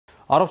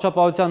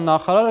Առողջապահության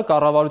նախարարը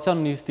կառավարության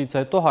նիստից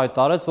հետո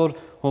հայտարարեց, որ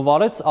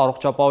հունվարից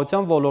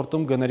առողջապահության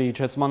ոլորտում գների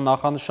իջեցման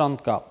նախանշան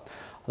կա։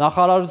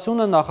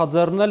 Նախարարությունը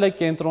նախաձեռնել է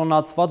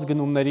կենտրոնացված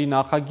գնումների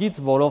նախագիծ,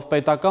 որով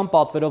պետական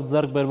պատվերով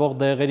ձեռք բերվող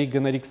դեղերի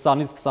գների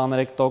 20-ից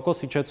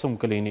 23% իջեցում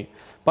կլինի։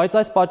 Բայց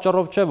այս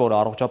պատճառով չէ, որ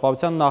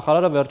առողջապահության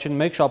նախարարը վերջին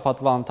մեկ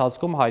շաբաթվա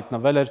ընթացքում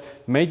հայտնվել էր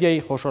մեդիայի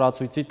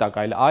խոշորացույցի տակ,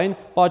 այլ այն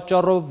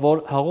պատճառով,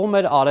 որ հղում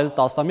էր արել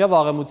տասնամյա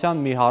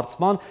վաղեմության մի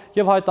հարցման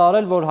եւ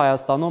հայտարարել, որ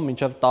Հայաստանում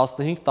մինչև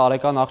 15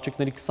 տարեկան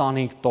աղջիկների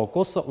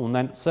 25%-ը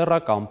ունեն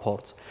սեռական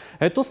փորձ։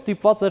 Հետո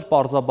ստիպված էր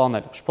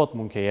պարզաբանել,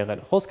 շփոթմունք է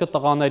եղել, խոսքը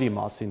տղաների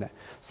մասին է։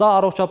 Սա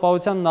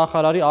առողջապահության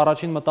նախարարի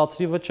առաջին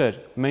մտածրիվը չէր։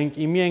 Մենք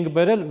իմի ենք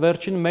բերել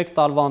վերջին մեկ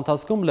տարվա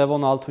ընթացքում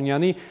Լևոն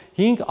Ալթունյանի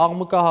 5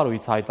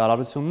 աղմկահարույց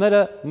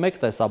հայտարարությունները մեկ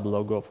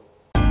տեսաբլոգով։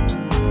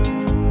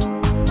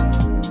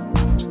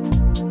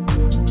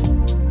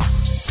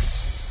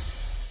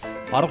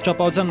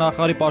 Առողջապահության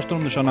նախարարի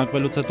պաշտոնում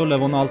նշանակվելուց հետո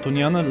Լևոն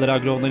Ալթունյանը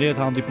լրագրողների հետ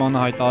հանդիպմանը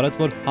հայտարարեց,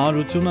 որ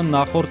հանրությունը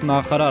նախորդ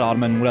նախարար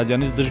Արմեն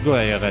Մուրադյանից դժգոհ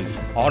է եղել։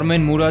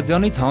 Արմեն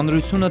Մուրադյանից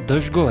հանրությունը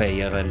դժգոհ է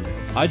եղել։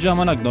 Այդ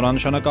ժամանակ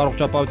նորանշանակ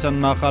առողջապահության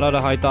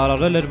նախարարը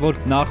հայտարարել էր, որ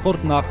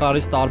նախորդ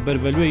նախարարից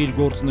տարբերվելու է իր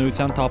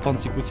գործունեության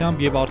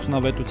թափանցիկությամբ եւ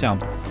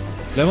արդյունավետությամբ։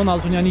 Լևոն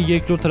Ալթունյանի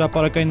երկրորդ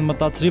հրապարակային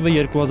մտածրիվը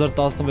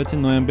 2016-ի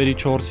նոյեմբերի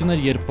 4-ին էր,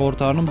 երբ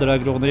խորհրդարանում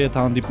լրագրողների հետ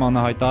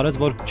հանդիպմանը հայտարարեց,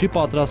 որ չի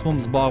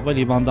պատրաստվում զբաղվել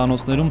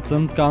հիվանդանոցներում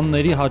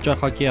ծննդկանների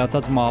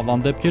հաճախակիացած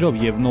մահվան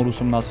դեպքերով եւ նոր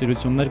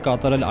ուսումնասիրություններ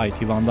կատարել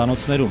այդ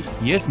հիվանդանոցներում։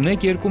 Ես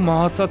 1-2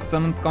 մահացած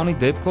ծննդկանի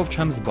դեպքով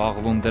չեմ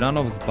զբաղվում,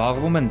 դրանով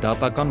զբաղվում են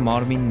դատական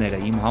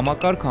մարմինները։ Իմ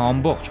համակարգը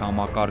ամբողջ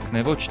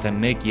համակարգն է, ոչ թե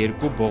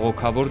 1-2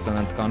 բողոքավոր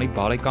ծննդկանի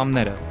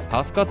բարեկամները։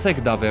 Հասկացեք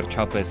դա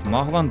վերջապես,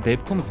 մահվան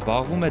դեպքում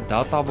զբաղվում է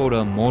դատավորը,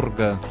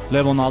 մորգը։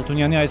 Լևոն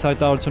Ալթունյանի այս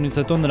հայտարարությունից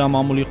հետո նրա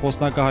մամուլի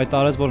խոսնակը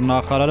հայտարարեց, որ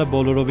նախարարը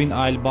բոլորովին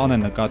այլ բան է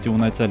նկատի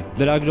ունեցել։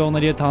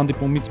 Լրագրողների հետ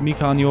հանդիպումից մի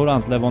քանի օր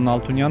անց Լևոն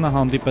Ալթունյանը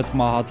հանդիպեց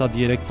մահացած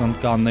 3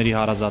 ծննդկանների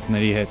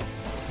հարազատների հետ։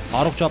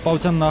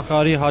 Առողջապահության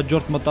նախարարի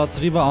հաջորդ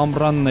մտածրիվը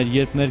ամռանն էր,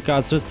 երբ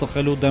ներկայացրեց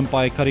ծխելու դեմ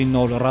պայքարի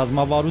նոր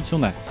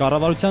ռազմավարությունը։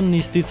 Կառավարության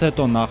նիստից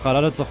հետո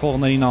նախարարը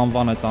ծխողներին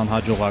անվանեց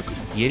անհաջողակ։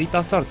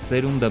 Երիտասարդ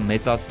սերունդը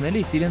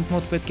մեծացնելիս իրենց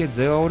մոտ պետք է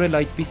ձևավորել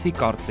այդպիսի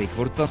կարծիք,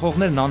 որ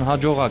ծխողներն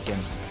անհաջողակ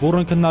են։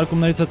 Բուռն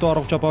քննարկումներից հետո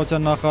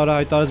առողջապահության նախարարը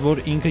հայտարարեց,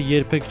 որ ինքը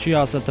երբեք չի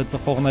ասել, թե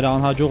ծխողները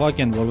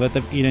անհաջողակ են,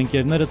 որովհետև իր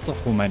ընկերները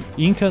ծխում են։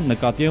 Ինքը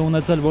նկատի է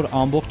ունեցել, որ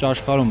ամբողջ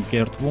աշխարհում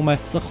կերտվում է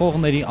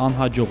ծխողների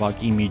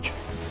անհաջողակ իմիջ։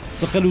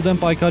 Ծխելու դեմ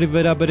պայքարի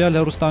վերաբերյալ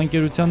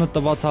հեռուստաընկերությանը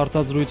տված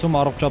հարցազրույցում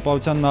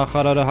առողջապահության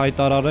նախարարը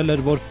հայտարարել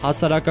էր, որ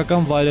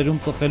հասարակական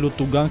վայրերում ծխելու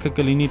տուգանքը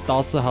կլինի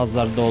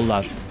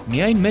 $10,000։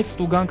 Միայն մեծ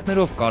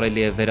տուգանքներով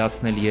կարելի է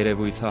վերացնել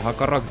երևույթը,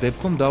 հակառակ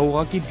դեպքում դա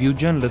ուղղակի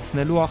բյուջեն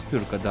լցնելու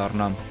աղբյուր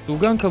կդառնա։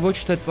 Տուգանքը ոչ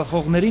թե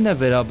ծխողներին է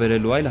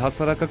վերաբերելու, այլ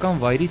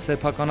հասարակական վայրի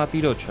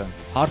սեփականատիրոջը։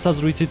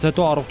 Հարցազրույցից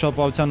հետո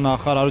առողջապահության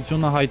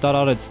նախարարությունը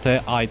հայտարարեց, թե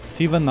այդ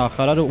թիվը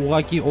նախարարը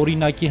ուղղակի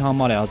օրինակի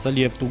համար է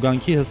ասել եւ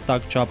տուգանքի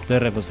հստակ չափ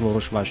դեռևս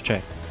որոշված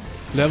չէ։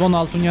 Լևոն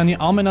Ալթունյանի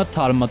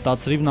ամենաթարմ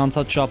մտածրիվն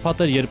անցած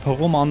շաբաթ էր, երբ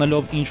հղում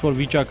անելով ինչ-որ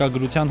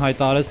վիճակագրության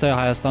հայտարարեց, թե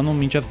Հայաստանում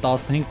մինչև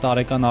 15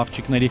 տարեկան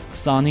աղջիկների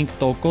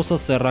 25%-ը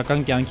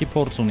սեռական կյանքի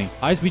փորձ ունի։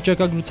 Այս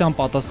վիճակագրության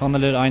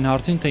պատասխանել էր այն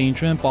հարցին, թե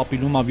ինչու են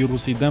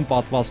պապիլոմավիրուսի դեմ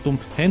պատվաստում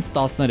հենց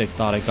 13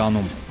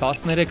 տարեկանում։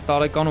 13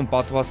 տարեկանում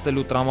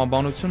պատվաստելու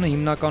տրամաբանությունը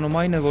հիմնականում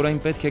այն է, որ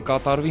այն պետք է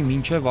կատարվի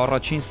մինչև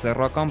առաջին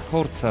սեռական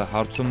փորձը։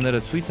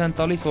 Հարցումները ցույց են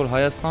տալիս, որ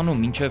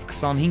Հայաստանում մինչև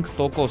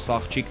 25%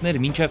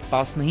 աղջիկներ մինչև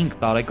 15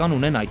 տարեկան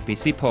ունեն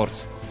այդպես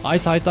փորձ։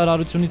 Այս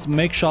հայտարարությունից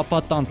մեկ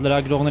շաբաթ անց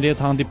լրագրողների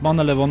հետ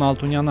հանդիպմանը Լևոն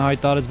Ալթունյանը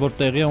հայտարարեց, որ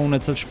տեղի է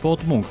ունեցել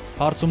շփոթմունք։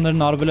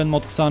 Հարցումներն արվել են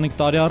մոտ 25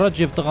 տարի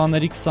առաջ եւ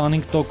տղաների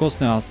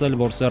 25%-ն է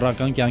ասել, որ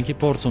սեռական կյանքի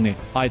փորձ ունի։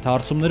 Այդ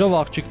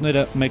հարցումներով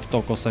աղջիկները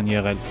 1% են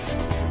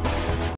եղել։